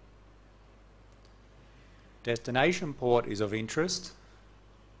anything. Destination port is of interest.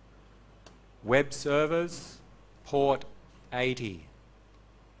 Web servers, port 80.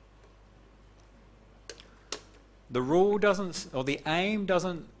 The rule doesn't, or the aim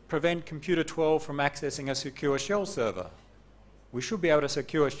doesn't prevent computer 12 from accessing a secure shell server. We should be able to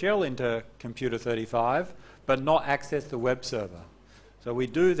secure shell into computer 35, but not access the web server. So we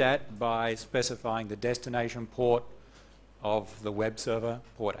do that by specifying the destination port of the web server,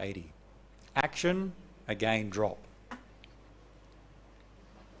 port 80. Action, again, drop.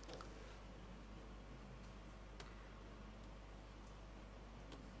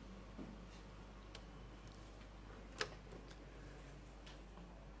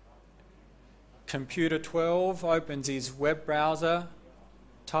 Computer 12 opens his web browser,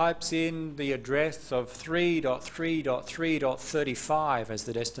 types in the address of 3.3.3.35 as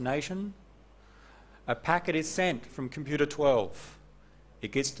the destination. A packet is sent from computer 12.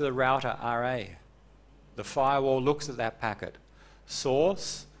 It gets to the router RA. The firewall looks at that packet.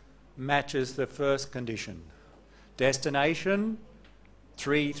 Source matches the first condition. Destination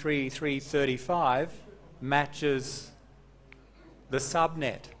 3.3.3.35 matches the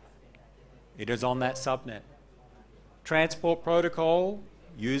subnet. It is on that subnet. Transport protocol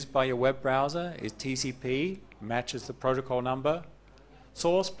used by your web browser is TCP, matches the protocol number.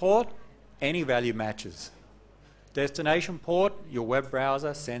 Source port, any value matches. Destination port, your web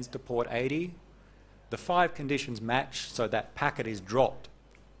browser sends to port 80. The 5 conditions match, so that packet is dropped.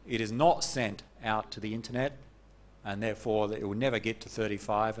 It is not sent out to the internet, and therefore it will never get to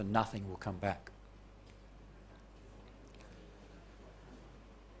 35 and nothing will come back.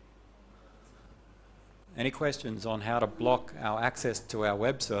 Any questions on how to block our access to our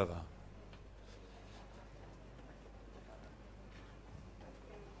web server?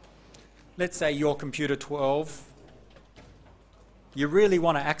 Let's say you're computer 12. You really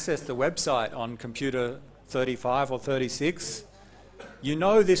want to access the website on computer 35 or 36. You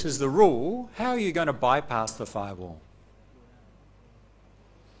know this is the rule. How are you going to bypass the firewall?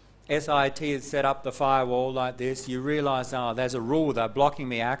 SIT has set up the firewall like this. You realise, oh, there's a rule. They're blocking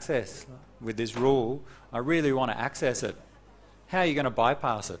me access with this rule. I really want to access it. How are you going to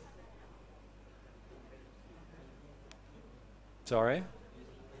bypass it? Sorry?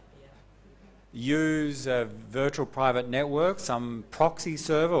 Use a virtual private network, some proxy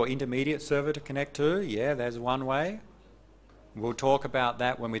server or intermediate server to connect to. Yeah, there's one way. We'll talk about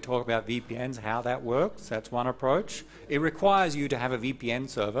that when we talk about VPNs, how that works. That's one approach. It requires you to have a VPN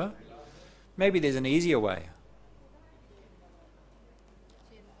server. Maybe there's an easier way.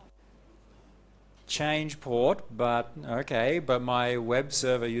 Change port, but okay, but my web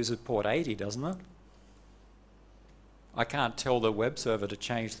server uses port 80, doesn't it? I can't tell the web server to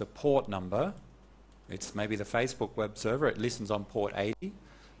change the port number. It's maybe the Facebook web server, it listens on port 80.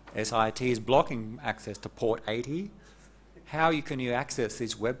 SIT is blocking access to port 80. How can you access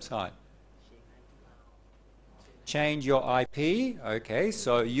this website? Change your IP. Okay,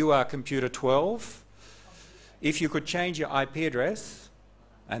 so you are computer 12. If you could change your IP address,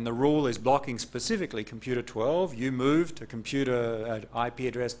 and the rule is blocking specifically computer 12, you move to computer IP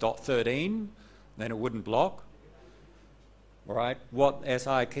address .13, then it wouldn't block. All right, what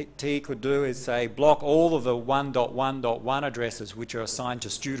SIT could do is say block all of the 1.1.1 addresses which are assigned to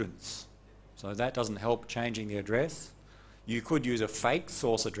students. So that doesn't help changing the address. You could use a fake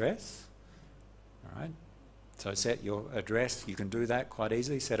source address. All right, so set your address, you can do that quite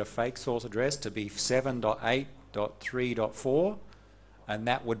easily. Set a fake source address to be 7.8.3.4, and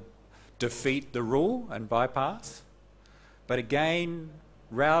that would defeat the rule and bypass. But again,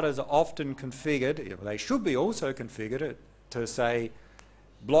 routers are often configured, they should be also configured to say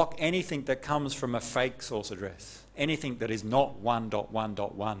block anything that comes from a fake source address, anything that is not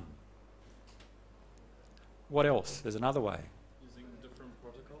 1.1.1. What else? There's another way. Using different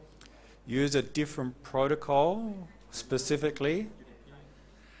protocols? Use a different protocol specifically.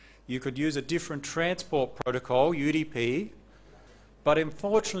 You could use a different transport protocol, UDP, but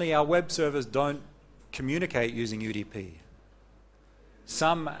unfortunately our web servers don't communicate using UDP.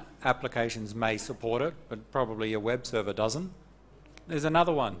 Some applications may support it, but probably a web server doesn't. There's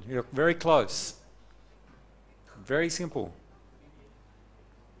another one. You're very close. Very simple.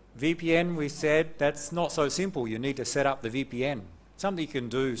 VPN, we said, that's not so simple. You need to set up the VPN. Something you can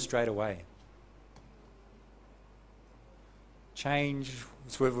do straight away. Change,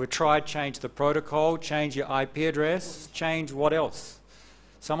 so we've tried change the protocol, change your IP address, change what else?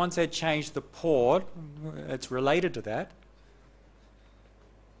 Someone said change the port. It's related to that.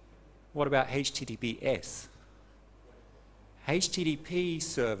 What about HTTPS? HTTP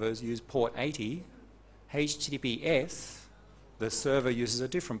servers use port 80. HTTPS, the server uses a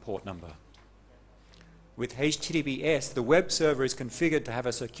different port number. With HTTPS, the web server is configured to have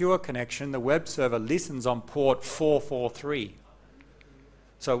a secure connection. The web server listens on port 443.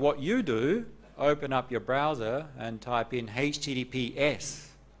 So what you do, open up your browser and type in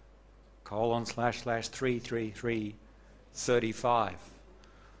HTTPS://33335.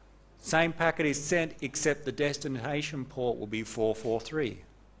 Same packet is sent, except the destination port will be 443.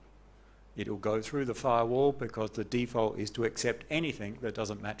 It'll go through the firewall because the default is to accept anything that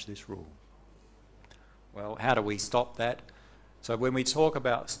doesn't match this rule. Well, how do we stop that? So when we talk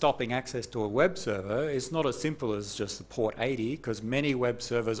about stopping access to a web server, it's not as simple as just the port 80, because many web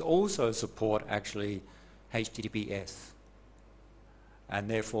servers also support actually HTTPS. And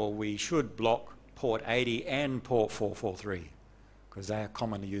therefore we should block port 80 and port 443, because they are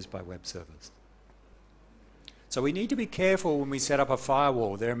commonly used by web servers. So we need to be careful when we set up a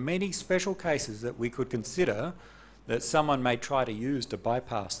firewall. There are many special cases that we could consider that someone may try to use to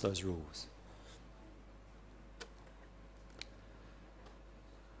bypass those rules.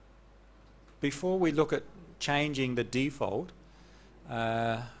 Before we look at changing the default,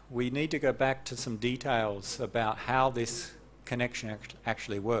 we need to go back to some details about how this connection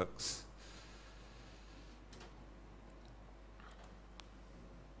actually works.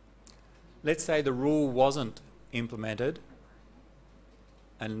 Let's say the rule wasn't implemented,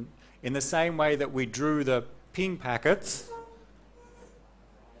 and in the same way that we drew the ping packets,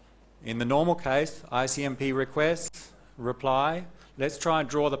 in the normal case, ICMP request, reply, let's try and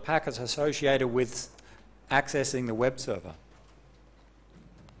draw the packets associated with accessing the web server.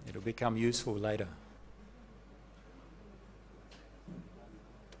 It'll become useful later.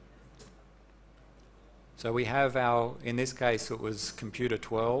 So we have our, in this case it was computer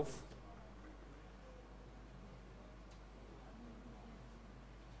 12.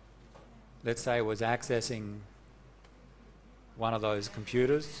 Let's say it was accessing one of those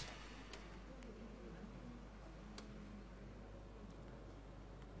computers.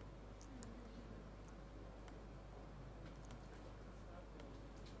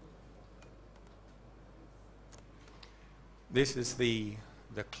 This is the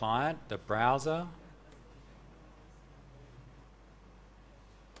client, the browser,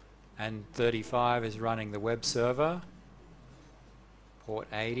 and 35 is running the web server, port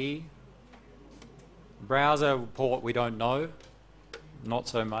 80. Browser port we don't know, not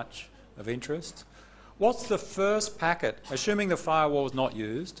so much of interest. What's the first packet, assuming the firewall is not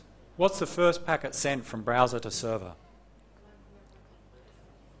used, what's the first packet sent from browser to server?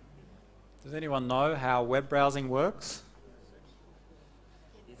 Does anyone know how web browsing works?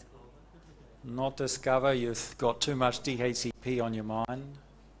 Not discover, you've got too much DHCP on your mind.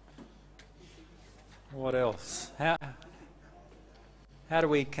 What else? How do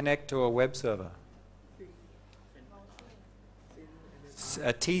we connect to a web server?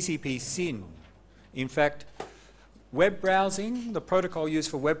 A TCP SYN. In fact, web browsing, the protocol used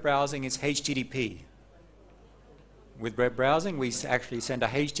for web browsing is HTTP. With web browsing, we actually send a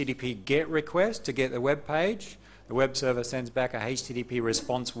HTTP GET request to get the web page. The web server sends back a HTTP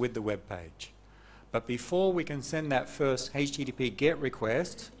response with the web page. But before we can send that first HTTP GET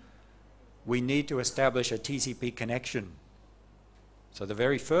request, we need to establish a TCP connection. So the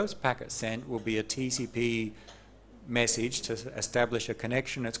very first packet sent will be a TCP message to establish a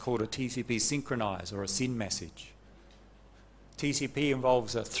connection. It's called a TCP synchronize or a SYN message. TCP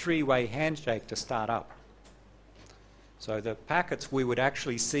involves a three-way handshake to start up. So the packets we would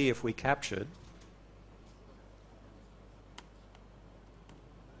actually see if we captured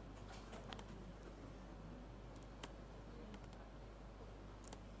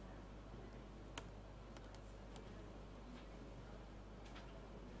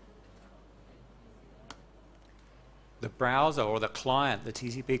the browser or the client, the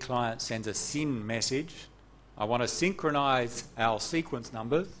TCP client, sends a SYN message. I want to synchronize our sequence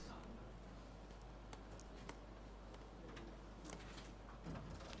numbers.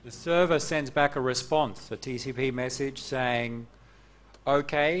 The server sends back a response, a TCP message saying,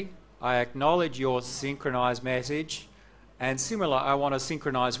 okay, I acknowledge your synchronized message, and similar, I want to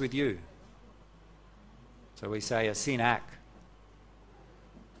synchronize with you. So we say a SYN ACK.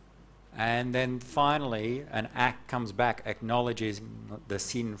 And then finally, an ACK comes back acknowledging the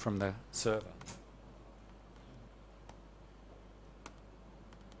SYN from the server.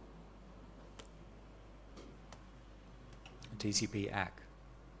 A TCP ACK.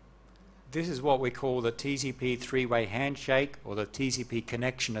 This is what we call the TCP three-way handshake or the TCP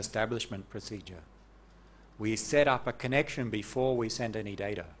connection establishment procedure. We set up a connection before we send any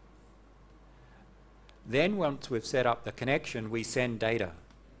data. Then once we've set up the connection, we send data.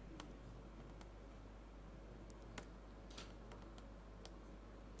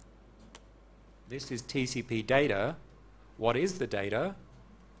 This is TCP data. What is the data?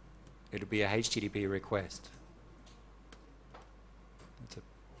 It'll be a HTTP request.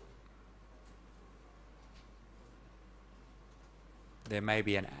 There may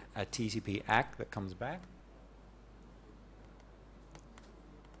be a TCP ACK that comes back.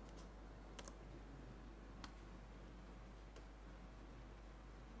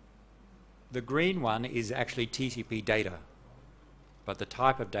 The green one is actually TCP data, but the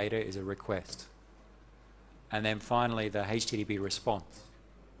type of data is a request. And then finally the HTTP response.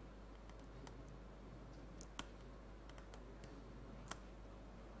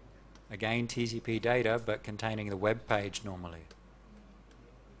 Again, TCP data, but containing the web page normally.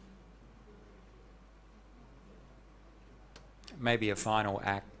 Maybe a final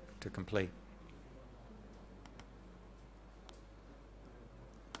act to complete.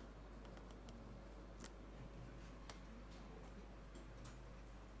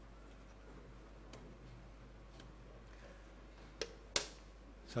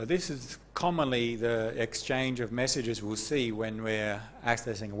 So this is commonly the exchange of messages we'll see when we're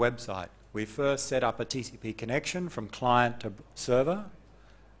accessing a website. We first set up a TCP connection from client to server,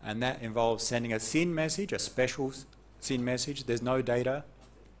 and that involves sending a SYN message, a special SYN message. There's no data.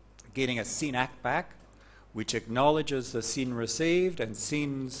 Getting a SYN ACK back, which acknowledges the SYN received and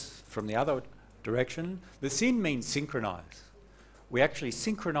SYNs from the other direction. The SYN means synchronize. We actually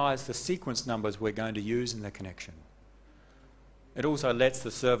synchronize the sequence numbers we're going to use in the connection. It also lets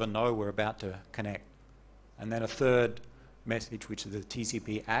the server know we're about to connect. And then a third message, which is the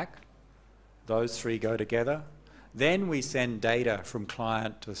TCP ACK. Those three go together. Then we send data from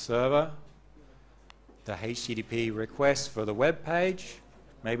client to server, the HTTP request for the web page.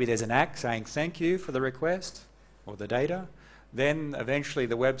 Maybe there's an ACK saying thank you for the request or the data. Then eventually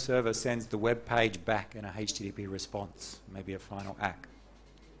the web server sends the web page back in a HTTP response, maybe a final ACK.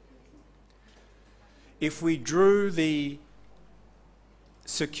 If we drew the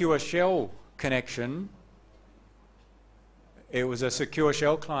secure shell connection, it was a secure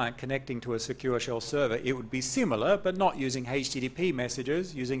shell client connecting to a secure shell server, it would be similar, but not using HTTP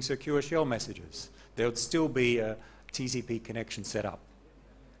messages, using secure shell messages. There would still be a TCP connection set up.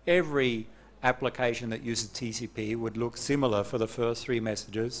 Every application that uses TCP would look similar for the first three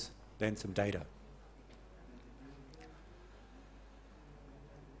messages, then some data.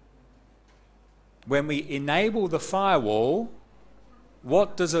 When we enable the firewall,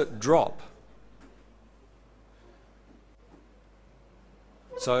 what does it drop?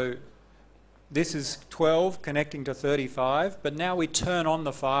 So this is 12 connecting to 35, but now we turn on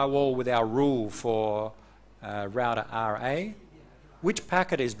the firewall with our rule for router RA. Which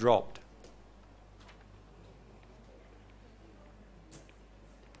packet is dropped?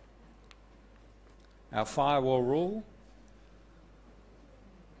 Our firewall rule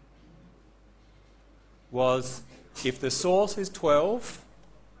was if the source is 12,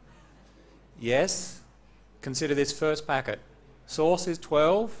 yes, consider this first packet. Source is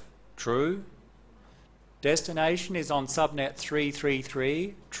 12, true. Destination is on subnet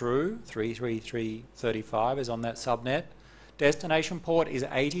 333, true. 333.35 is on that subnet. Destination port is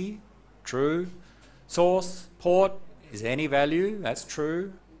 80, true. Source port is any value, that's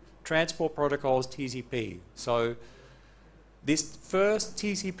true. Transport protocol is TCP. So this first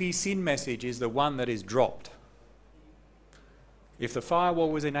TCP SYN message is the one that is dropped. If the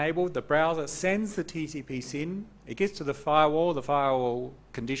firewall was enabled, the browser sends the TCP SYN, it gets to the firewall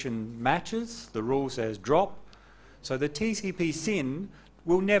condition matches, the rule says drop. So the TCP SYN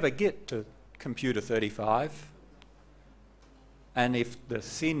will never get to computer 35. And if the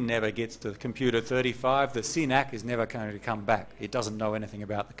SYN never gets to computer 35, the SYN ACK is never going to come back. It doesn't know anything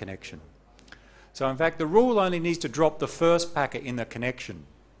about the connection. So in fact, the rule only needs to drop the first packet in the connection,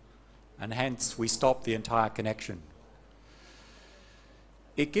 and hence we stop the entire connection.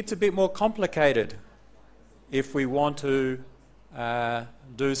 It gets a bit more complicated if we want to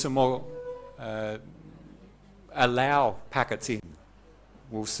do some more allow packets in.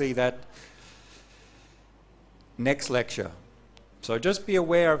 We'll see that next lecture. So just be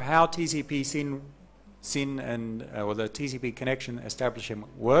aware of how TCP SYN and or the TCP connection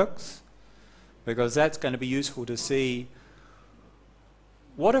establishment works, because that's going to be useful to see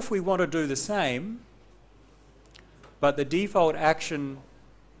what if we want to do the same, but the default action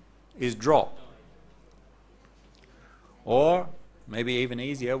is drop. Or maybe even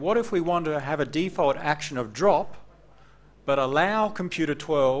easier, what if we want to have a default action of drop, but allow computer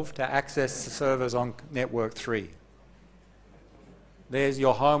 12 to access the servers on network 3? There's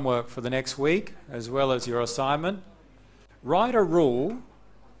your homework for the next week, as well as your assignment. Write a rule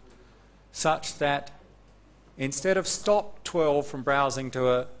such that instead of stop 12 from browsing to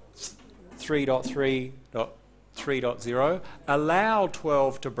a 3.3.3.0, allow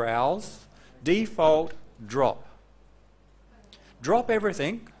 12 to browse, default drop. Drop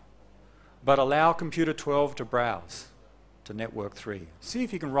everything, but allow computer 12 to browse to network 3. See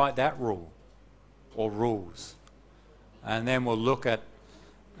if you can write that rule, or rules. And then we'll look at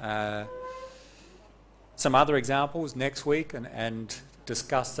some other examples next week and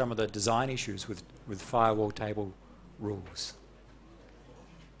discuss some of the design issues with firewall table rules.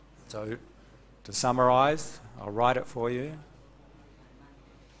 So, to summarise, I'll write it for you.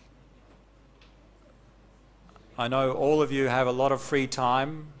 I know all of you have a lot of free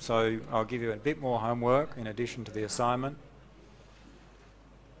time, so I'll give you a bit more homework in addition to the assignment.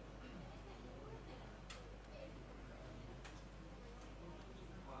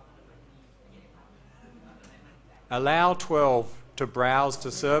 Allow 12 to browse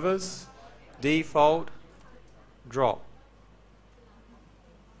to servers, default, drop.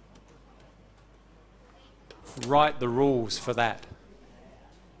 Write the rules for that.